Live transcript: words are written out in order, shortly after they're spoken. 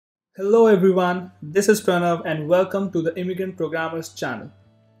Hello everyone, this is Pranav and welcome to the Immigrant Programmers channel.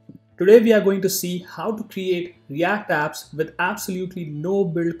 Today we are going to see how to create React apps with absolutely no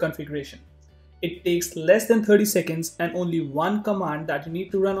build configuration. It takes less than 30 seconds and only one command that you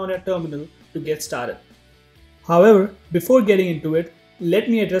need to run on your terminal to get started. However, before getting into it, let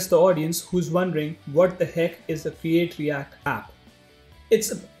me address the audience who's wondering what the heck is a Create React app.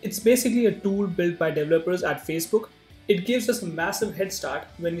 It's basically a tool built by developers at Facebook. It gives us a massive head start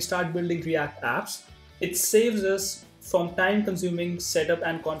when we start building React apps. It saves us from time consuming setup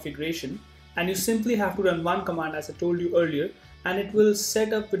and configuration, and you simply have to run one command as I told you earlier, and it will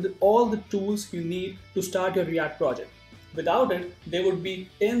set up with all the tools you need to start your React project. Without it, there would be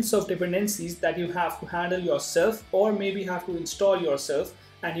tens of dependencies that you have to handle yourself or maybe have to install yourself,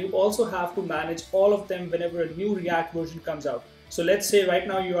 and you also have to manage all of them whenever a new React version comes out. So let's say right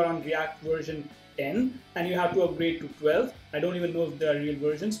now you are on React version 10 and you have to upgrade to 12. I don't even know if there are real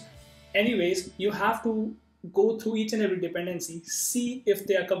versions. Anyways, you have to go through each and every dependency, see if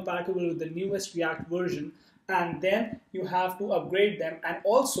they are compatible with the newest React version, and then you have to upgrade them, and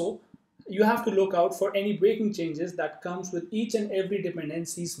also you have to look out for any breaking changes that comes with each and every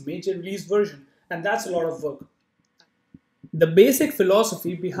dependency's major release version, and that's a lot of work. The basic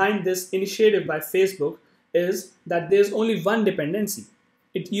philosophy behind this initiative by Facebook is that there's only one dependency.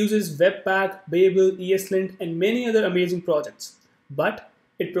 It uses Webpack, Babel, ESLint, and many other amazing projects, but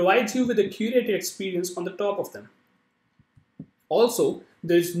it provides you with a curated experience on the top of them. Also,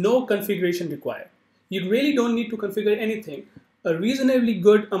 there is no configuration required. You really don't need to configure anything. A reasonably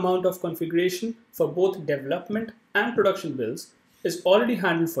good amount of configuration for both development and production builds is already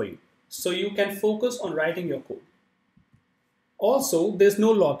handled for you, so you can focus on writing your code. Also, there's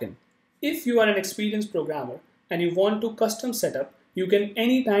no login. If you are an experienced programmer and you want to custom setup, you can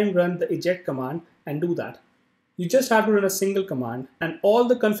anytime run the eject command and do that. You just have to run a single command and all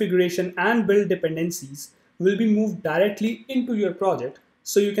the configuration and build dependencies will be moved directly into your project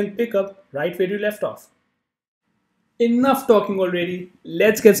so you can pick up right where you left off. Enough talking already.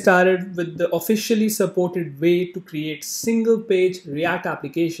 Let's get started with the officially supported way to create single page React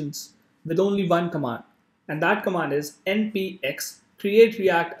applications with only one command. And that command is npx create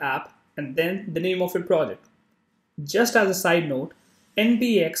react app and then the name of your project. Just as a side note,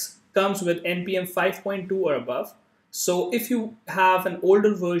 npx comes with npm 5.2 or above. So if you have an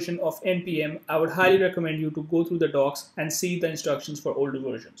older version of npm, I would highly recommend you to go through the docs and see the instructions for older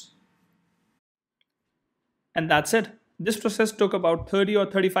versions. And that's it. This process took about 30 or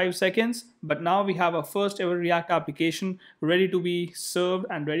 35 seconds, but now we have our first ever React application ready to be served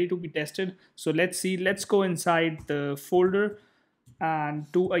and ready to be tested. So let's see, let's go inside the folder and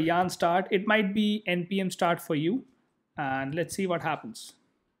do a yarn start. It might be npm start for you, and let's see what happens.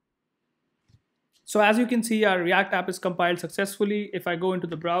 So as you can see, our React app is compiled successfully. If I go into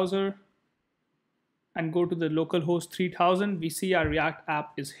the browser and go to the localhost 3000, we see our React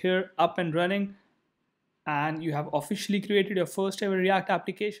app is here up and running, and you have officially created your first ever React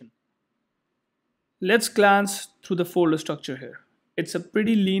application. Let's glance through the folder structure here. It's a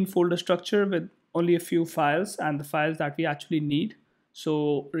pretty lean folder structure with only a few files and the files that we actually need.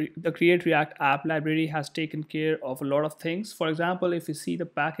 So the Create React app library has taken care of a lot of things. For example, if you see the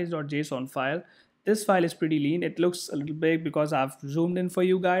package.json file, this file is pretty lean. It looks a little big because I've zoomed in for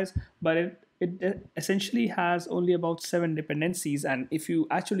you guys, but it essentially has only about 7 dependencies. And if you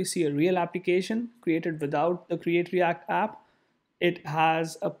actually see a real application created without the Create React app, it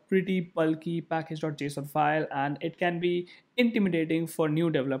has a pretty bulky package.json file and it can be intimidating for new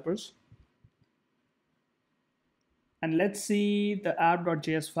developers. And let's see the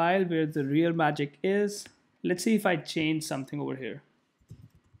app.js file where the real magic is. Let's see if I change something over here.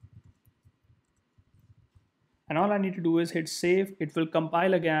 And all I need to do is hit save. It will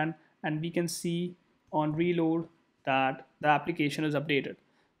compile again and we can see on reload that the application is updated.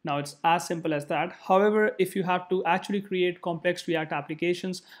 Now it's as simple as that. However, if you have to actually create complex React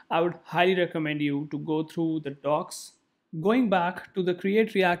applications, I would highly recommend you to go through the docs. Going back to the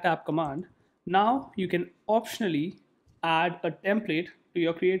create react app command, now you can optionally add a template to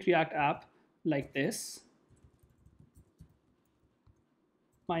your create react app like this.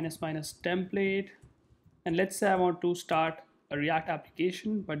 -- template. And let's say I want to start a React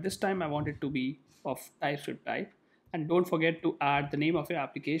application, but this time I want it to be of TypeScript type. And don't forget to add the name of your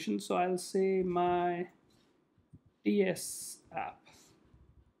application. So I'll say my TS app.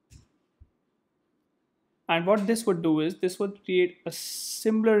 And what this would do is this would create a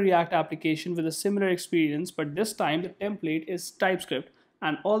similar React application with a similar experience, but this time the template is TypeScript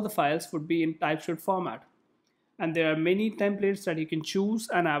and all the files would be in TypeScript format. And there are many templates that you can choose,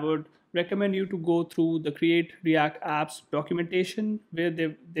 and I would recommend you to go through the Create React Apps documentation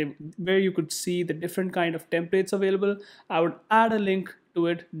where you could see the different kind of templates available. I would add a link to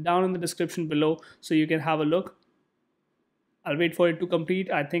it down in the description below so you can have a look. I'll wait for it to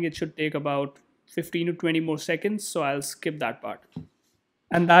complete. I think it should take about 15 to 20 more seconds, so I'll skip that part.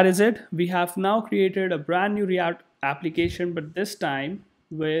 And that is it. We have now created a brand new React application, but this time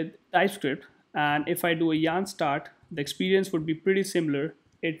with TypeScript. And if I do a yarn start, the experience would be pretty similar.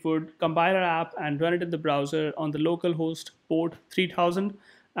 It would compile our app and run it in the browser on the local host port 3000.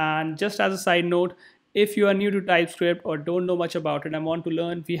 And just as a side note, if you are new to TypeScript or don't know much about it and want to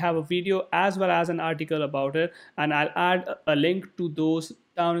learn, we have a video as well as an article about it, and I'll add a link to those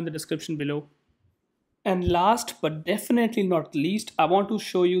down in the description below. And last but definitely not least, I want to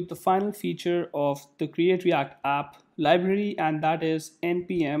show you the final feature of the Create React app library, and that is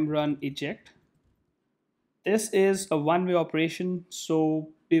npm run eject. This is a one-way operation, so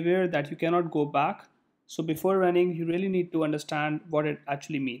beware that you cannot go back. So before running, you really need to understand what it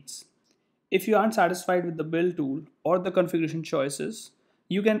actually means. If you aren't satisfied with the build tool or the configuration choices,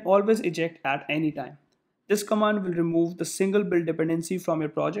 you can always eject at any time. This command will remove the single build dependency from your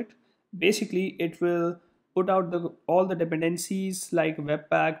project. Basically, it will put out all the dependencies like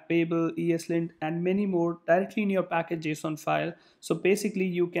Webpack, Babel, ESLint, and many more directly in your package.json file. So basically,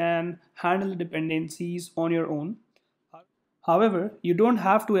 you can handle the dependencies on your own. However, you don't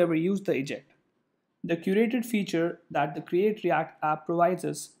have to ever use the eject. The curated feature that the Create React app provides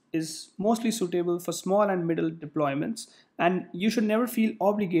us is mostly suitable for small and middle deployments, and you should never feel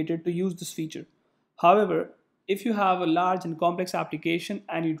obligated to use this feature. However, if you have a large and complex application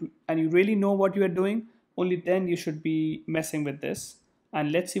and you really know what you are doing, only then you should be messing with this.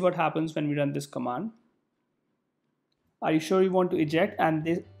 And let's see what happens when we run this command. Are you sure you want to eject? And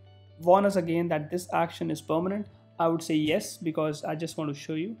they warn us again that this action is permanent. I would say yes, because I just want to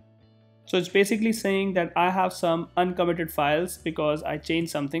show you. So it's basically saying that I have some uncommitted files because I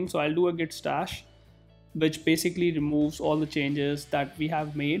changed something. So I'll do a git stash, which basically removes all the changes that we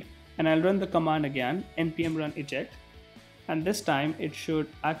have made. And I'll run the command again, npm run eject. And this time it should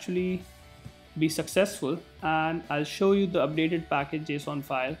actually be successful. And I'll show you the updated package.json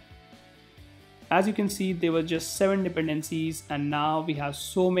file. As you can see, there were just 7 dependencies, and now we have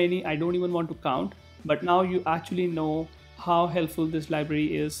so many, I don't even want to count. But now you actually know how helpful this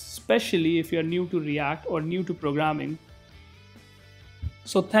library is, especially if you're new to React or new to programming.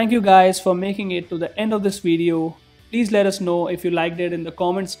 So thank you guys for making it to the end of this video. Please let us know if you liked it in the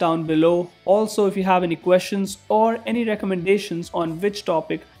comments down below. Also, if you have any questions or any recommendations on which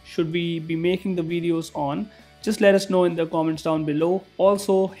topic should we be making the videos on, just let us know in the comments down below.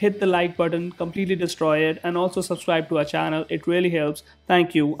 Also, hit the like button, completely destroy it, and also subscribe to our channel. It really helps.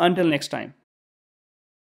 Thank you. Until next time.